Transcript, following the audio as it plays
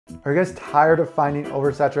Are you guys tired of finding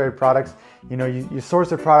oversaturated products? You know, you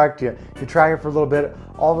source a product, you track it for a little bit,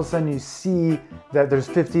 all of a sudden you see that there's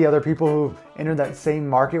 50 other people who've entered that same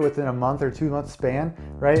market within a month or 2 month span,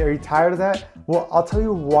 right? Are you tired of that? Well, I'll tell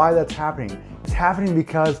you why that's happening. It's happening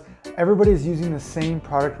because everybody's using the same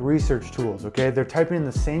product research tools, okay? They're typing in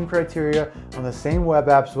the same criteria on the same web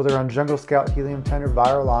apps, whether on Jungle Scout, Helium 10, or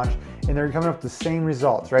Viral Launch, and they're coming up with the same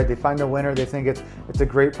results, right? They find a winner, they think it's a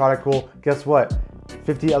great product. Well, guess what?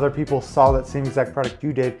 50 other people saw that same exact product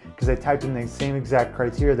you did because they typed in the same exact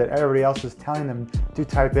criteria that everybody else is telling them to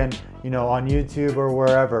type in, you know, on YouTube or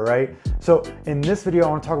wherever, right? So in this video, I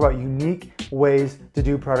want to talk about unique ways to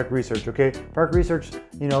do product research, okay? Product research,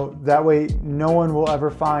 you know, that way no one will ever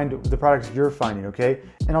find the products you're finding, okay?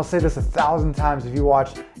 And I'll say this 1,000 times if you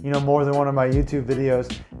watch, you know, more than one of my YouTube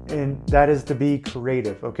videos, and that is to be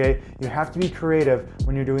creative, okay? You have to be creative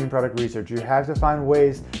when you're doing product research. You have to find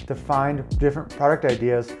ways to find different product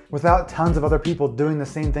ideas without tons of other people doing the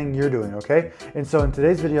same thing you're doing, okay? And so in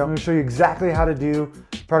today's video, I'm gonna show you exactly how to do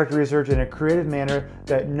product research in a creative manner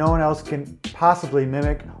that no one else can possibly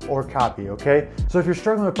mimic or copy, okay? So if you're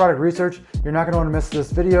struggling with product research, you're not gonna wanna miss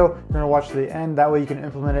this video. You're gonna watch to the end. That way you can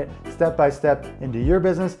implement it step by step into your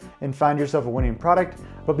business and find yourself a winning product.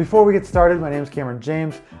 But before we get started, my name is Cameron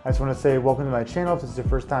James. I just want to say welcome to my channel if this is your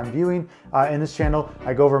first time viewing. In this channel,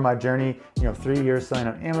 I go over my journey, 3 years selling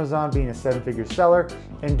on Amazon, being a 7-figure seller,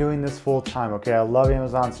 and doing this full time, okay? I love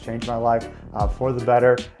Amazon. It's changed my life for the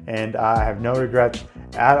better, and I have no regrets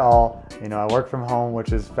at all. You know, I work from home,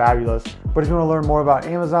 which is fabulous. But if you want to learn more about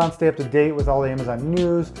Amazon, stay up to date with all the Amazon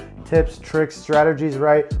news, tips, tricks, strategies,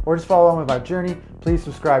 right? Or just follow along with my journey, please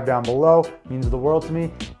subscribe down below. It means the world to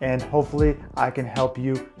me, and hopefully I can help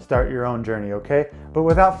you start your own journey, okay? But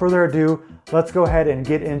without further ado, let's go ahead and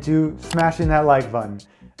get into smashing that like button.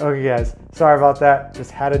 Okay guys, sorry about that,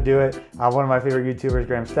 just had to do it. One of my favorite YouTubers,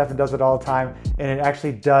 Graham Stephan, does it all the time, and it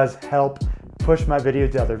actually does help push my video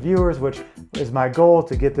to other viewers, which is my goal,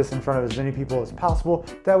 to get this in front of as many people as possible.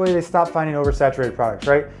 That way they stop finding oversaturated products,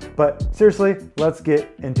 right? But seriously, let's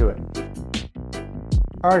get into it.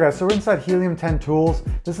 All right guys, so we're inside Helium 10 Tools.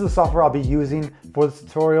 This is the software I'll be using for this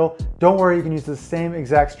tutorial. Don't worry, you can use the same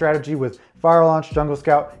exact strategy with Viral Launch, Jungle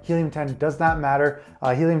Scout. Helium 10 does not matter.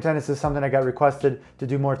 Helium 10 is just something I got requested to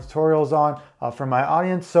do more tutorials on from my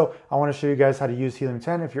audience. So I want to show you guys how to use Helium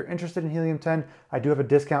 10. If you're interested in Helium 10, I do have a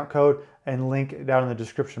discount code and link down in the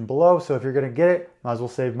description below. So if you're gonna get it, might as well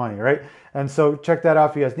save money, right? And so check that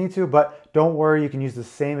out if you guys need to, but don't worry, you can use the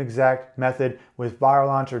same exact method with Viral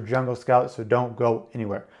Launch or Jungle Scout, so don't go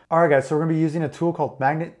anywhere. All right guys, so we're gonna be using a tool called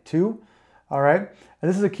Magnet 2, all right? And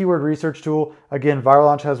this is a keyword research tool. Again, Viral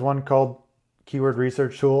Launch has one called Keyword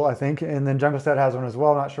Research Tool, I think, and then Jungle Scout has one as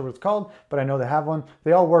well. I'm not sure what it's called, but I know they have one.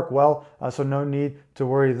 They all work well, so no need to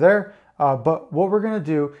worry there. But what we're gonna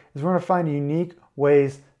do is we're gonna find unique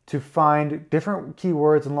ways to find different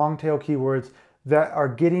keywords and long tail keywords that are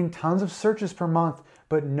getting tons of searches per month,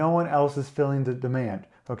 but no one else is filling the demand,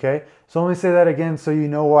 okay? So let me say that again so you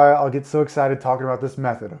know why I'll get so excited talking about this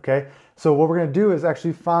method, okay? So what we're gonna do is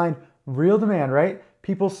actually find real demand, right?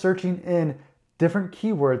 People searching in different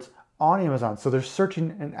keywords on Amazon. So they're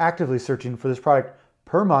searching and actively searching for this product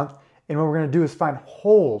per month. And what we're gonna do is find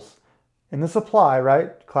holes in the supply,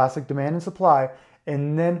 right? Classic demand and supply.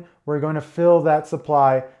 And then we're going to fill that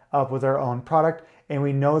supply up with our own product, and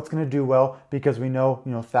we know it's going to do well because we know,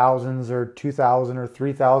 thousands or 2,000 or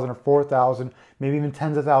 3,000 or 4,000, maybe even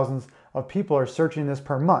tens of thousands of people are searching this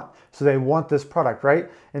per month. So they want this product, right?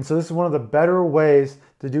 And so this is one of the better ways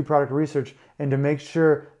to do product research and to make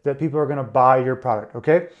sure that people are going to buy your product,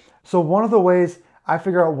 okay? So one of the ways I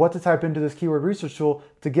figure out what to type into this keyword research tool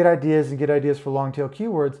to get ideas and get ideas for long tail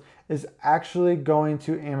keywords is actually going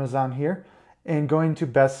to Amazon here and going to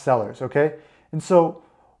bestsellers, okay? And so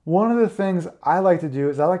one of the things I like to do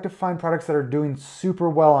is I like to find products that are doing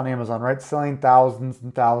super well on Amazon, right? Selling thousands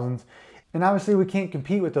and thousands. And obviously we can't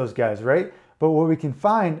compete with those guys, right? But what we can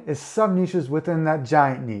find is sub niches within that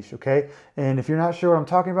giant niche, okay? And if you're not sure what I'm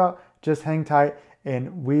talking about, just hang tight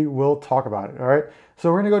and we will talk about it, all right?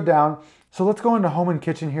 So we're gonna go down. So let's go into home and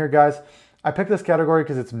kitchen here, guys. I picked this category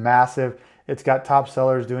because it's massive. It's got top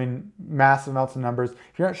sellers doing massive amounts of numbers.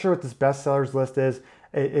 If you're not sure what this bestsellers list is,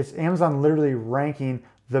 it's Amazon literally ranking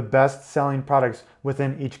the best selling products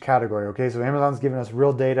within each category, okay? So Amazon's giving us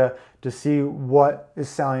real data to see what is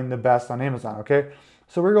selling the best on Amazon, okay?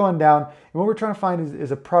 So we're going down, and what we're trying to find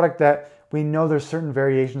is a product that we know there's certain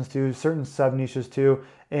variations to, certain sub niches to,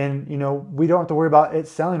 and we don't have to worry about it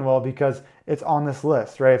selling well because it's on this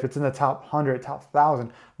list, right? If it's in the top 100, top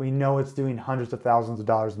 1,000, we know it's doing hundreds of thousands of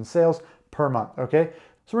dollars in sales per month, okay?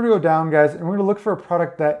 So we're gonna go down, guys, and we're gonna look for a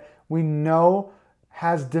product that we know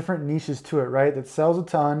has different niches to it, right? That sells a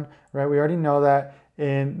ton, right? We already know that,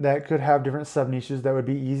 and that could have different sub niches that would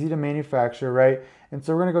be easy to manufacture, right? And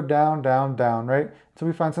so we're gonna go down, down, down, right? Until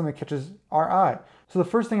we find something that catches our eye. So the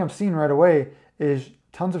first thing I'm seeing right away is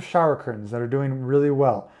tons of shower curtains that are doing really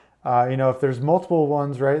well. If there's multiple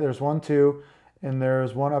ones, right? There's 1, 2, and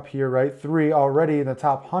there's one up here, right? 3 already in the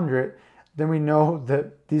top 100, then we know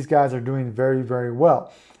that these guys are doing very, very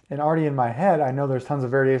well. And already in my head, I know there's tons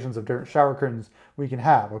of variations of different shower curtains we can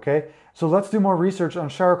have, okay? So let's do more research on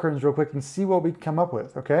shower curtains real quick and see what we can come up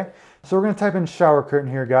with, okay? So we're gonna type in shower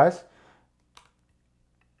curtain here, guys.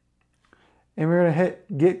 And we're gonna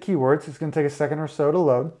hit get keywords. It's gonna take a second or so to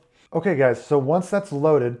load. Okay, guys, so once that's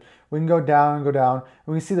loaded, we can go down and go down.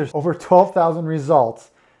 And we can see there's over 12,000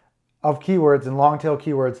 results of keywords and long tail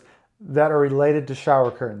keywords that are related to shower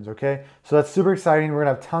curtains, okay? So that's super exciting. We're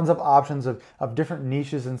gonna have tons of options of different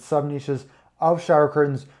niches and sub niches of shower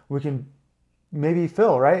curtains we can maybe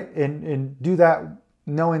fill, right? And do that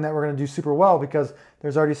knowing that we're gonna do super well because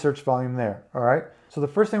there's already search volume there, all right? So the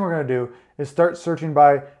first thing we're gonna do is start searching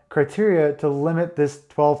by criteria to limit this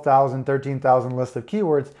 12,000, 13,000 list of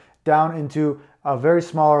keywords down into a very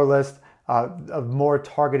smaller list of more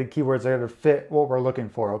targeted keywords that are gonna fit what we're looking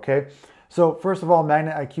for, okay? So first of all,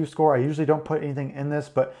 Magnet IQ score, I usually don't put anything in this,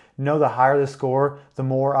 but know the higher the score, the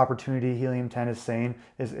more opportunity Helium 10 is saying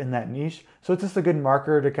is in that niche. So it's just a good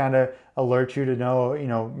marker to kind of alert you to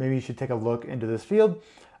know, maybe you should take a look into this field.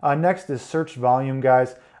 Next is search volume,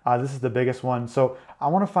 guys. This is the biggest one. So I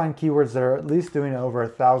want to find keywords that are at least doing over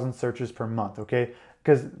 1,000 searches per month, okay?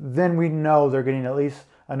 Because then we know they're getting at least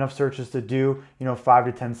enough searches to do, 5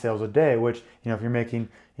 to 10 sales a day, which, if you're making,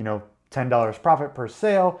 $10 profit per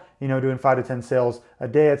sale, doing 5 to 10 sales a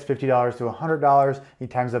day, it's $50 to $100. You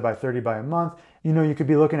times that by 30 by a month. You could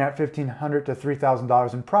be looking at $1,500 to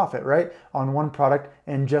 $3,000 in profit, right? On one product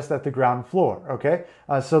and just at the ground floor, okay?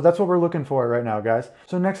 So that's what we're looking for right now, guys.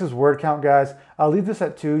 So next is word count, guys. I'll leave this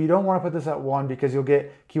at 2. You don't want to put this at 1 because you'll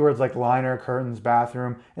get keywords like liner, curtains,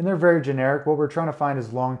 bathroom, and they're very generic. What we're trying to find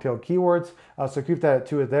is long tail keywords. So keep that at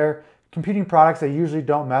 2 there. Competing products I usually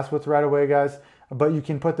don't mess with right away, guys. But you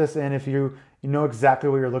can put this in if you know exactly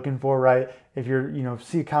what you're looking for, right? If you're,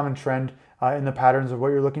 see a common trend in the patterns of what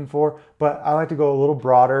you're looking for. But I like to go a little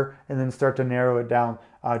broader and then start to narrow it down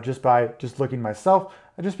just by looking myself,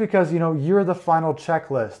 just because, you're the final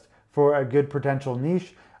checklist for a good potential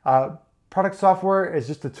niche. Product software is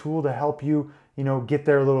just a tool to help you, get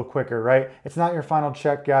there a little quicker, right? It's not your final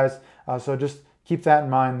check, guys. So just keep that in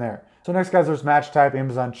mind there. So next, guys, there's match type,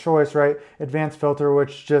 Amazon choice, right? Advanced filter,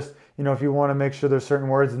 which just, if you want to make sure there's certain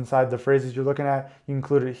words inside the phrases you're looking at, you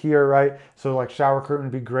include it here, right? So like shower curtain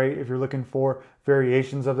would be great if you're looking for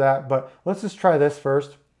variations of that. But let's just try this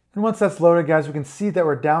first. And once that's loaded, guys, we can see that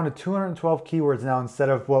we're down to 212 keywords now instead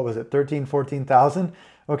of, 14,000?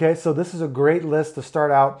 Okay, so this is a great list to start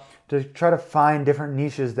out to try to find different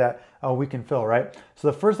niches that we can fill, right? So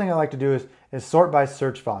the first thing I like to do is sort by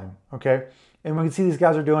search volume, okay? And we can see these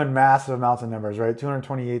guys are doing massive amounts of numbers, right?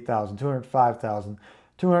 228,000, 205,000,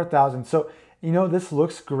 200,000. So, this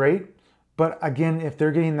looks great. But again, if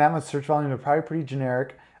they're getting that much search volume, they're probably pretty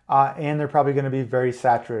generic and they're probably going to be very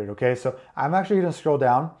saturated, okay? So I'm actually going to scroll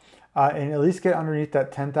down and at least get underneath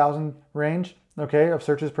that 10,000 range, okay, of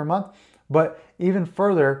searches per month. But even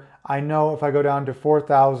further, I know if I go down to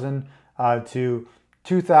 4,000 to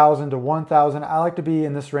 2,000 to 1,000, I like to be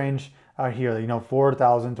in this range here,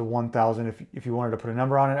 4,000 to 1,000 if you wanted to put a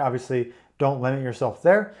number on it. Obviously, don't limit yourself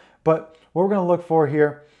there. But what we're going to look for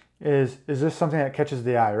here is this something that catches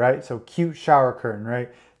the eye, right? So cute shower curtain,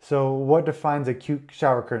 right? So what defines a cute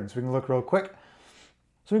shower curtain? So we can look real quick.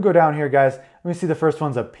 So we go down here, guys. Let me see the first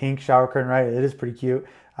one's a pink shower curtain, right? It is pretty cute.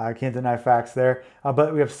 I can't deny facts there.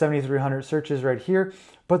 But we have 7,300 searches right here.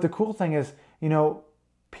 But the cool thing is,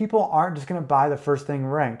 people aren't just going to buy the first thing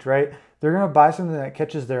ranked, right? They're going to buy something that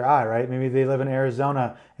catches their eye, right? Maybe they live in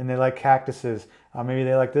Arizona and they like cactuses. Maybe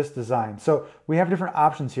they like this design. So we have different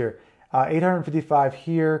options here. 855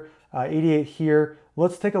 here, 88 here.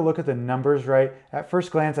 Let's take a look at the numbers, right? At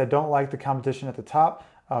first glance, I don't like the competition at the top,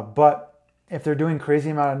 but if they're doing crazy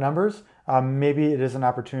amount of numbers, maybe it is an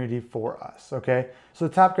opportunity for us, okay? So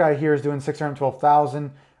the top guy here is doing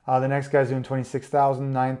 612,000. The next guy's doing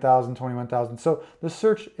 26,000, 9,000, 21,000. So the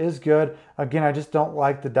search is good. Again, I just don't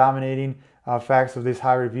like the dominating facts of these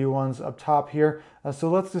high review ones up top here. So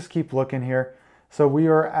let's just keep looking here. So we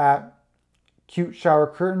are at cute shower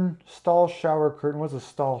curtain, stall shower curtain. What's a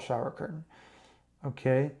stall shower curtain?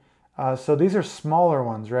 Okay. So these are smaller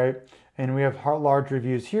ones, right? and we have large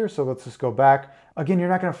reviews here. So let's just go back. Again, you're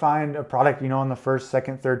not going to find a product, on the first,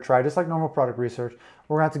 second, third try, just like normal product research.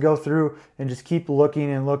 We're going to have to go through and just keep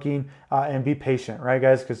looking and looking and be patient, right,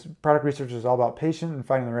 guys? Because product research is all about patient and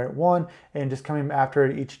finding the right one and just coming after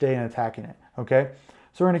it each day and attacking it, okay?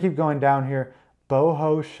 So we're going to keep going down here.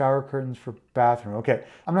 Boho shower curtains for bathroom. Okay,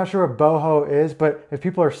 I'm not sure what boho is, but if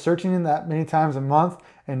people are searching in that many times a month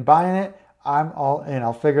and buying it, I'm all in.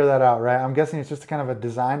 I'll figure that out, right? I'm guessing it's just kind of a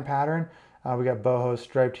design pattern. We got boho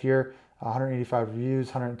striped here, 185 reviews,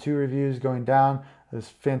 102 reviews going down. This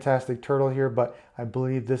fantastic turtle here, but I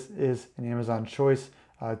believe this is an Amazon choice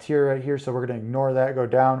tier right here, so we're going to ignore that, go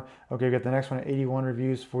down. Okay, we got the next one at 81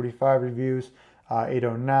 reviews, 45 reviews,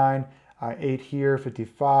 809, 8 here,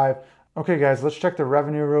 55. Okay guys, let's check the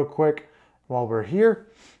revenue real quick while we're here.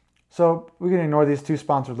 So we can ignore these two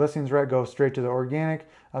sponsored listings, right? Go straight to the organic.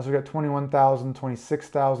 So we got 21,000,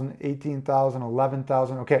 26,000, 18,000,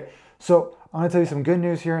 11,000. Okay, so I'm gonna tell you some good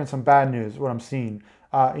news here and some bad news, what I'm seeing.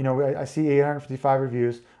 I see 855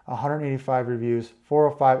 reviews, 185 reviews,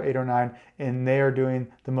 405, 809, and they are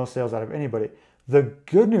doing the most sales out of anybody. The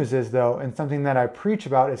good news is though, and something that I preach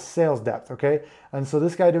about, is sales depth, okay? And so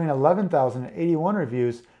this guy doing 11,081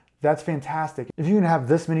 reviews, that's fantastic. If you can have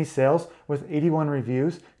this many sales with 81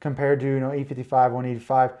 reviews compared to 855,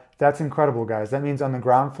 185, that's incredible, guys. That means on the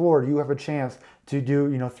ground floor, you have a chance to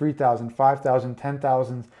do 3,000, 5,000,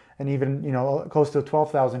 10,000, and even close to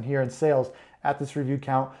 12,000 here in sales at this review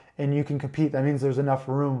count, and you can compete. That means there's enough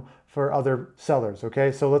room for other sellers.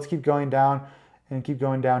 Okay, so let's keep going down and keep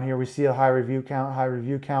going down here. We see a high review count,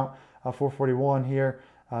 441 here,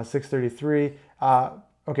 633.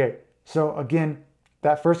 Okay, so again,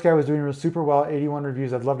 that first guy was doing super well, 81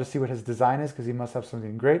 reviews. I'd love to see what his design is because he must have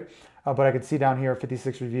something great. But I could see down here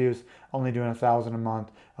 56 reviews, only doing 1,000 a month,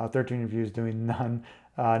 13 reviews doing none,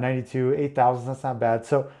 92, 8,000, that's not bad.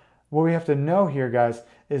 So what we have to know here, guys,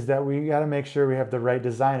 is that we got to make sure we have the right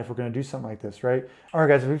design if we're going to do something like this, right? All right,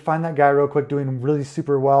 guys, if we find that guy real quick doing really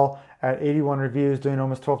super well at 81 reviews, doing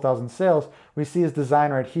almost 12,000 sales, we see his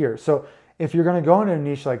design right here. So if you're going to go into a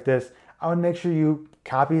niche like this, I would make sure you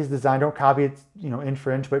copy his design. Don't copy it, inch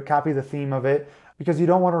for inch, but copy the theme of it, because you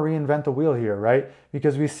don't want to reinvent the wheel here, right?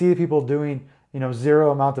 Because we see people doing,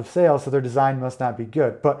 zero amount of sales, so their design must not be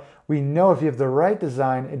good. But we know if you have the right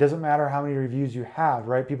design, it doesn't matter how many reviews you have,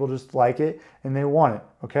 right? People just like it and they want it,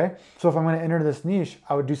 okay? So if I'm going to enter this niche,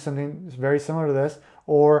 I would do something very similar to this,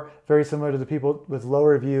 or very similar to the people with low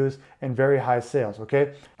reviews and very high sales,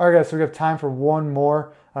 okay? All right, guys, so we have time for one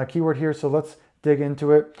more keyword here, so let's dig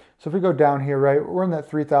into it. So if we go down here, right, we're in that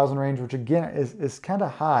 3,000 range, which again is kind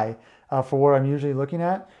of high for what I'm usually looking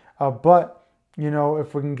at. But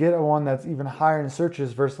if we can get a one that's even higher in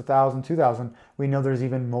searches versus 1,000, 2,000, we know there's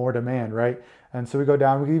even more demand, right? And so we go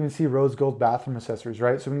down, we can even see rose gold bathroom accessories,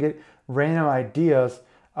 right? So we can get random ideas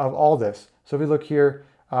of all this. So if we look here,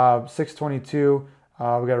 622, we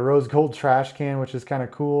got a rose gold trash can, which is kind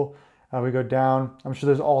of cool. We go down, I'm sure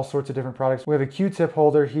there's all sorts of different products. We have a Q-tip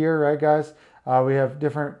holder here, right, guys? We have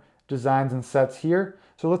different designs and sets here.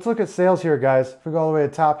 So let's look at sales here, guys. If we go all the way to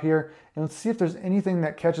the top here, and let's see if there's anything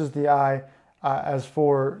that catches the eye as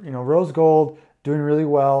for, rose gold doing really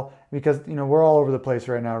well, because, we're all over the place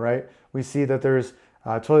right now, right? We see that there's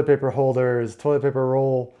toilet paper holders, toilet paper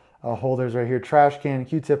roll holders right here, trash can,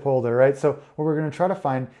 Q-tip holder, right? So what we're going to try to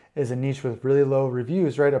find is a niche with really low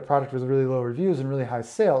reviews, right? A product with really low reviews and really high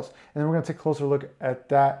sales. And then we're going to take a closer look at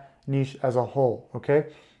that niche as a whole, okay?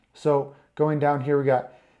 So going down here, we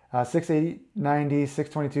got 680, 90,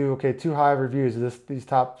 622, okay, too high of reviews. These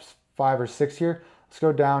top 5 or 6 here. Let's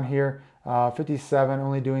go down here, 57,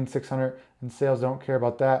 only doing 600 in sales, don't care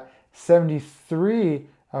about that. 73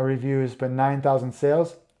 reviews, but 9,000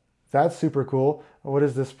 sales. That's super cool. What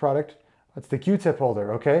is this product? It's the Q-tip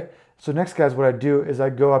holder, okay? So next, guys, what I do is I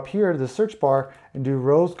go up here to the search bar and do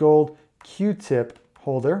rose gold Q-tip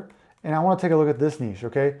holder. And I want to take a look at this niche,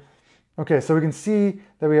 okay? Okay, so we can see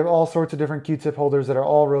that we have all sorts of different Q-tip holders that are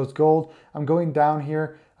all rose gold. I'm going down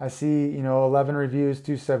here. I see, 11 reviews,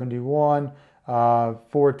 271,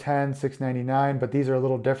 410, 699, but these are a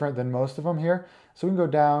little different than most of them here. So we can go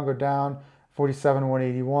down, 47,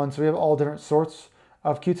 181. So we have all different sorts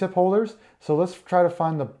of Q-tip holders. So let's try to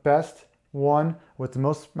find the best one with the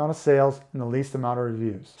most amount of sales and the least amount of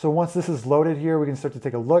reviews. So once this is loaded here, we can start to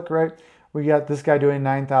take a look, right? We got this guy doing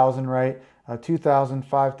 9,000, right? 2,000,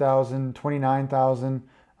 5,000, 29,000,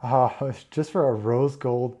 just for a rose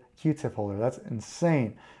gold Q-tip holder. That's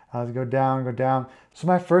insane. Let's go down. So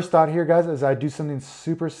my first thought here, guys, is I do something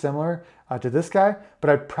super similar to this guy, but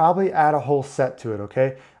I'd probably add a whole set to it,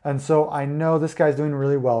 okay? And so I know this guy's doing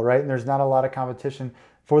really well, right? And there's not a lot of competition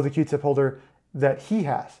for the Q-tip holder that he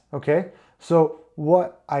has, okay? So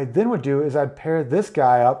what I then would do is I'd pair this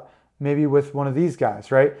guy up maybe with one of these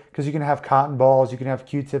guys, right? Because you can have cotton balls, you can have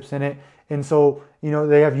Q-tips in it. And so,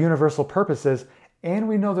 they have universal purposes, and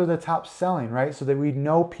we know they're the top selling, right? So that we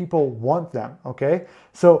know people want them, okay?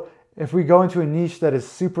 So if we go into a niche that is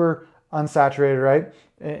super unsaturated, right?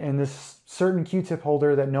 And this certain Q-tip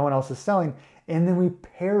holder that no one else is selling, and then we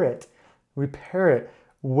pair it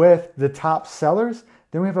with the top sellers,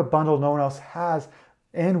 then we have a bundle no one else has,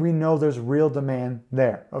 and we know there's real demand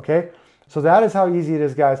there, okay? So that is how easy it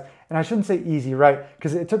is, guys. And I shouldn't say easy, right?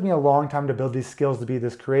 Because it took me a long time to build these skills to be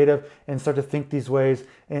this creative and start to think these ways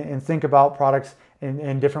and think about products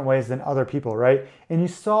in different ways than other people, right? And you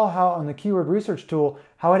saw how on the keyword research tool,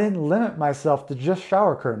 how I didn't limit myself to just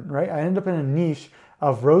shower curtain, right? I ended up in a niche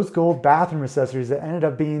of rose gold bathroom accessories that ended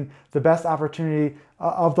up being the best opportunity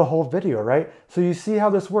of the whole video, right? So you see how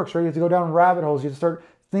this works, right? You have to go down rabbit holes, you have to start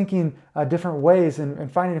thinking different ways and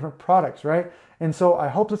finding different products, right? And so I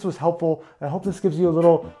hope this was helpful. I hope this gives you a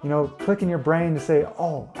little, click in your brain to say,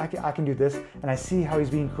 oh, I can do this. And I see how he's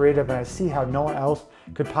being creative, and I see how no one else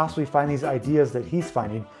could possibly find these ideas that he's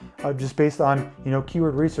finding just based on,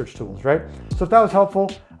 keyword research tools, right? So if that was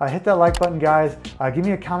helpful, hit that like button, guys. Give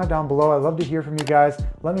me a comment down below. I'd love to hear from you guys.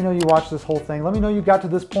 Let me know you watched this whole thing. Let me know you got to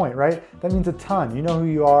this point, right? That means a ton. You know who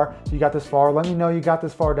you are. You got this far. Let me know you got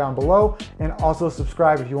this far down below. And also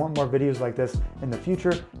subscribe if you want more videos like this in the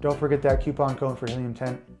future. Don't forget that coupon code for Helium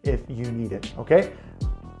 10 if you need it, okay?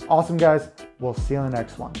 Awesome, guys. We'll see you on the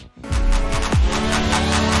next one.